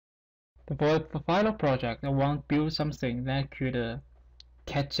For the final project, I want to build something that could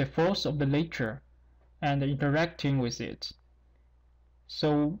catch the force of the nature and interacting with it.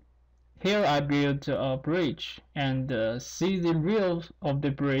 So here I built a bridge and see the rails of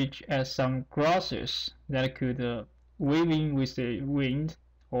the bridge as some grasses that could waving with the wind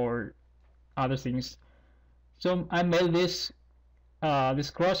or other things. So I made this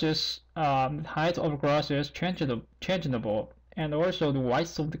grasses height of grasses changeable, and also the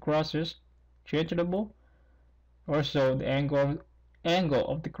width of the grasses changeable. Also the angle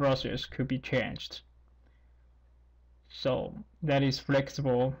of the grasses could be changed. So that is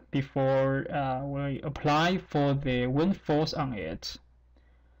flexible before we apply for the wind force on it.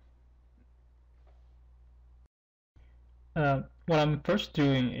 What I'm first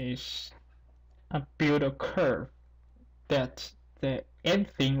doing is build a curve that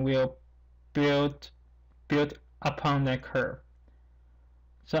everything will build upon that curve.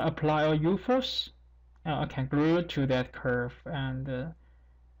 So apply a U force. I can glue to that curve and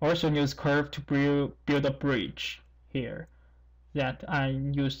also use curve to build a bridge here. That I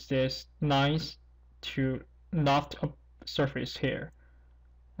use this lines to loft a surface here.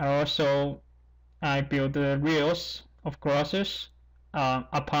 And also I build the rails of grasses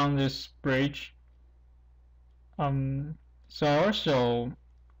upon this bridge. So I also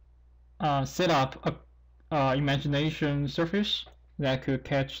set up a imagination surface that could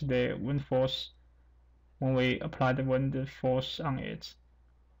catch the wind force when we apply the wind force on it.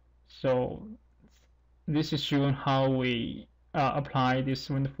 So this is showing how we apply this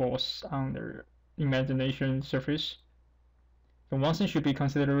wind force on the imagination surface. So one thing should be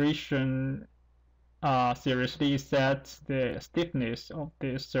consideration seriously is that the stiffness of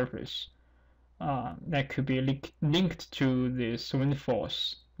this surface that could be linked to this wind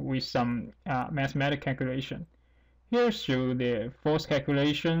force with some mathematical calculation. Here show the force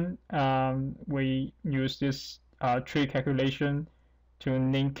calculation. We use this tree calculation to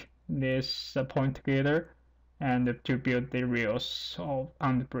link this point together and to build the rails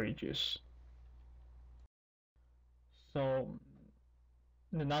on the bridges. So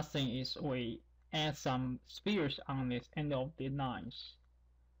the last thing is we add some spheres on this end of the lines.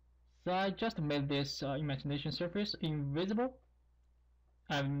 So I just made this imagination surface invisible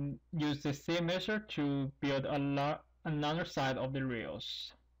and use the same method to build another side of the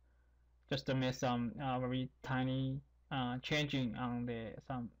rails. Just to make some very tiny changing on the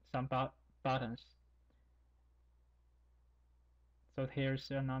some buttons. So here's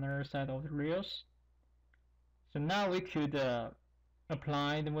another side of the rails. So now we could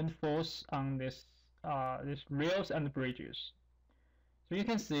apply the wind force on this rails and bridges. So you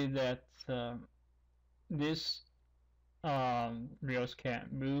can see that this rails can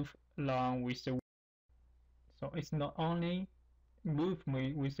move along with the wind. So it's not only move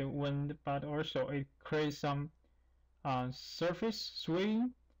with the wind, but also it creates some surface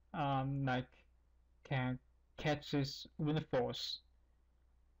swing like can catch this wind force.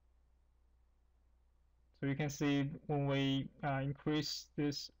 So you can see when we increase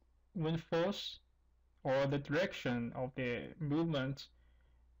this wind force or the direction of the movement,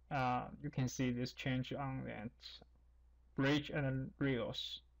 you can see this change on that bridge and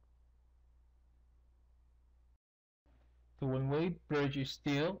rails. So when we bridge is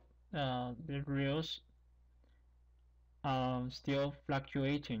still, the rails still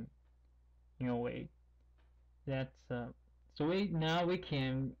fluctuating in a way. That's so now we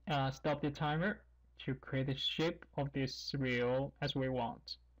can stop the timer to create the shape of this rail as we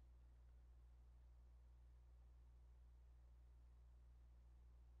want.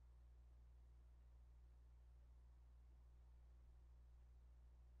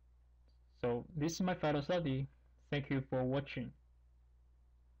 So this is my final study. Thank you for watching.